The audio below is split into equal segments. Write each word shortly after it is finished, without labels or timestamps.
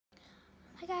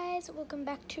guys, welcome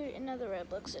back to another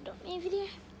Roblox Adopt Me video.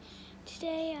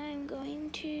 Today I'm going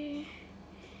to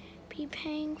be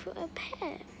paying for a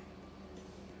pet.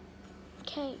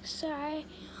 Okay, so I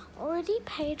already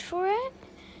paid for it.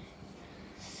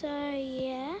 So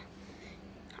yeah,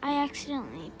 I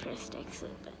accidentally pressed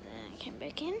exit, but then I came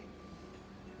back in.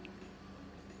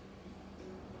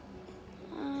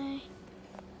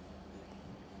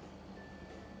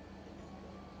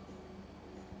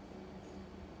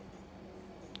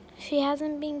 She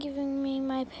hasn't been giving me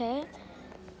my pet.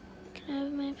 Can I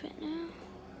have my pet now?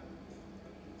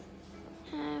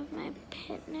 Can I have my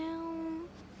pet now?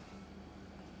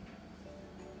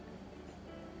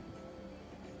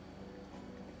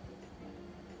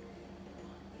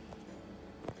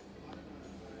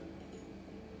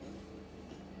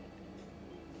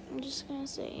 I'm just gonna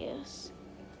say yes.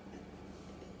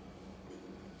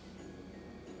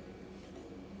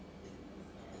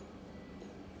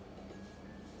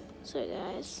 So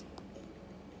guys,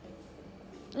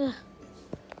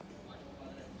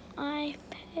 I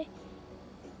pay.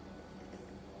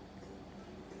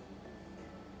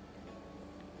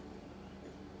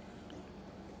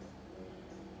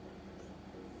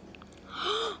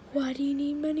 Why do you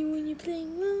need money when you're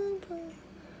playing Roblox?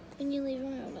 When you leave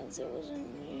Roblox, it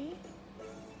wasn't me.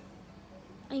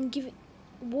 I'm giving.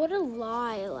 What a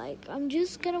lie! Like, I'm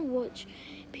just gonna watch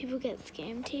people get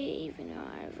scammed here, even though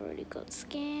I've already got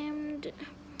scammed.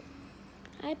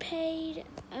 I paid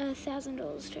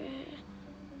 $1,000 to her,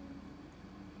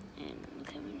 and I'm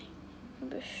coming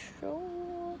over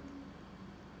sure.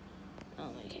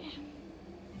 Oh, okay.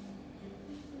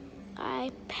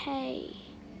 I pay.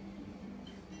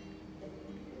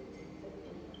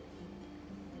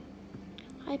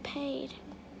 I paid.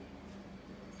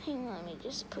 Hang on, let me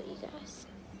just put you guys.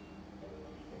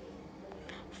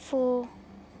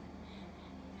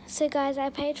 So guys, I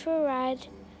paid for a ride,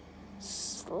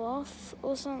 sloth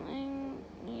or something.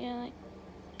 Yeah, like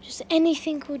just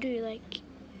anything will do. Like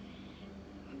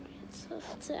ride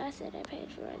sloth. So I said I paid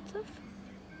for ride sloth.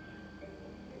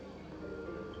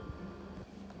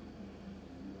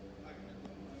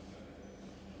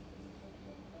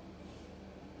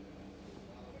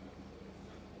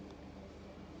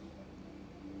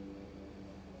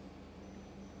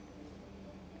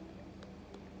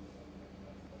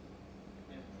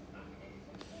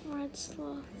 Ride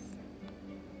sloth.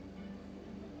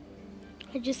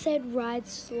 I just said ride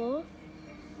sloth.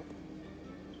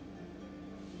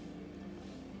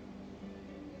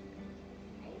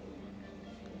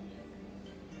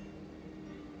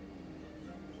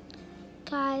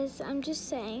 Guys, I'm just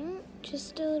saying,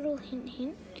 just a little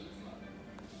hint.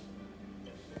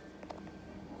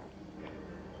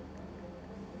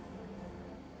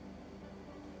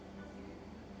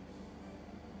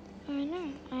 Oh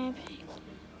no, I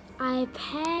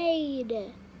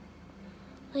paid.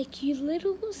 Like, you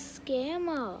little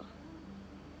scammer.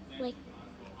 Like,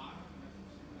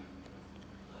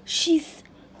 she's...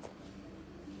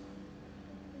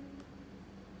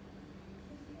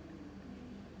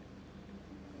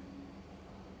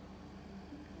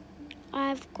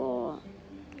 I've got...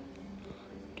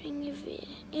 doing a vid,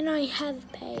 and I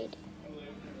have paid.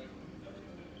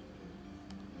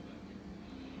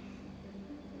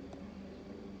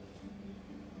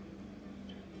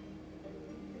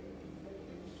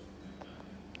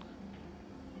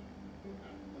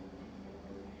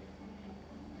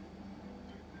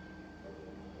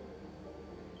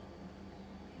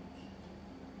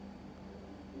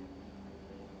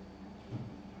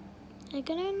 I'm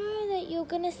gonna know that you're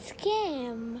gonna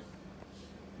scam.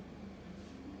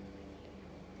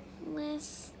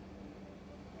 Unless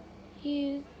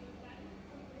you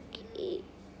keep.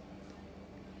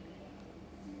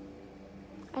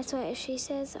 I swear, if she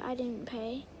says I didn't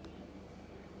pay.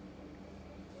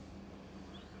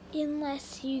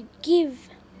 Unless you give.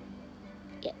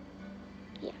 Yeah.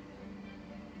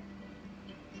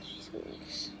 She's got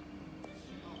this.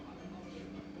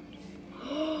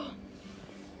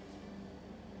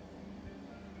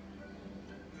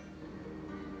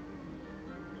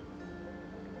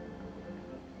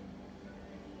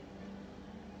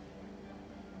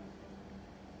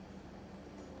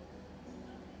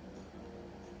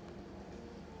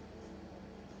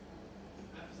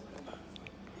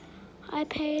 I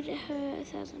paid her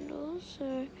 $1,000, so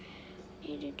I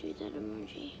need to do that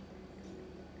emoji.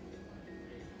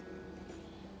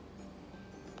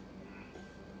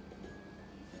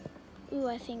 Ooh,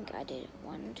 I think I did it.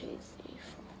 1, 2, 3, 4,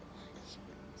 6,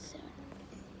 7.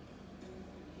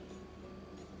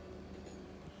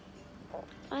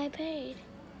 I paid.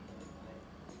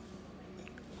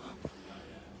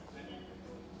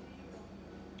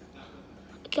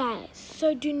 Guys,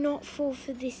 so do not fall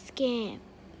for this scam.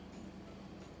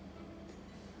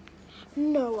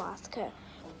 No, ask her.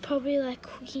 Probably like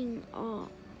cooking art.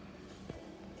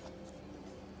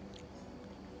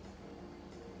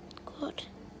 God.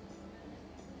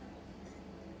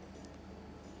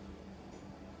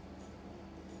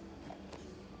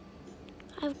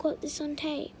 I've got this on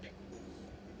tape.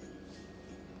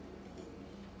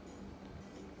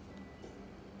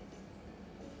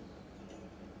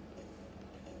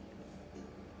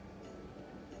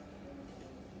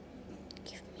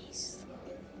 Give me some.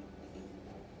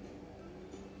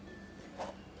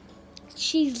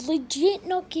 She's legit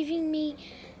not giving me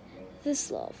the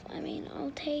sloth. I mean,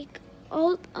 I'll take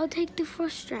the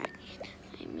frustrated.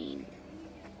 I mean,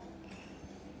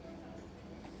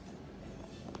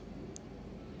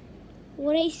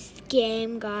 what a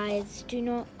scam, guys. Do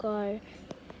not go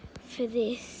for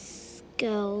this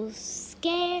girl's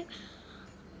scam.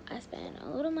 I spent a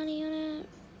lot of money on it.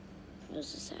 It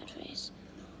was a sad face.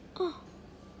 Oh.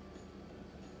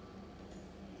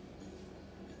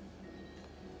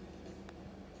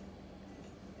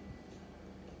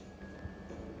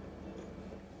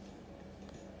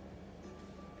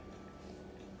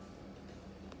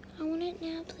 I want it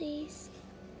now, please.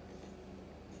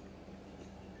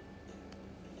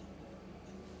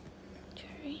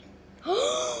 Cherry.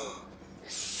 Oh,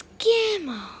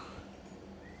 scammer.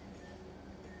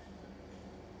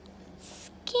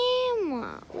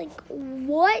 Scammer. Like,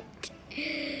 what?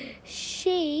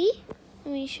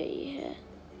 Let me show you her.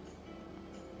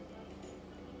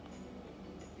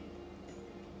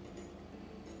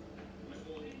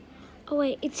 Oh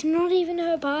wait, it's not even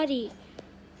her body.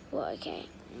 Well, okay.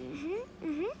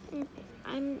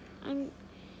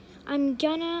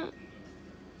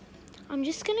 I'm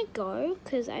just gonna go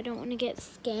because I don't want to get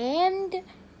scammed.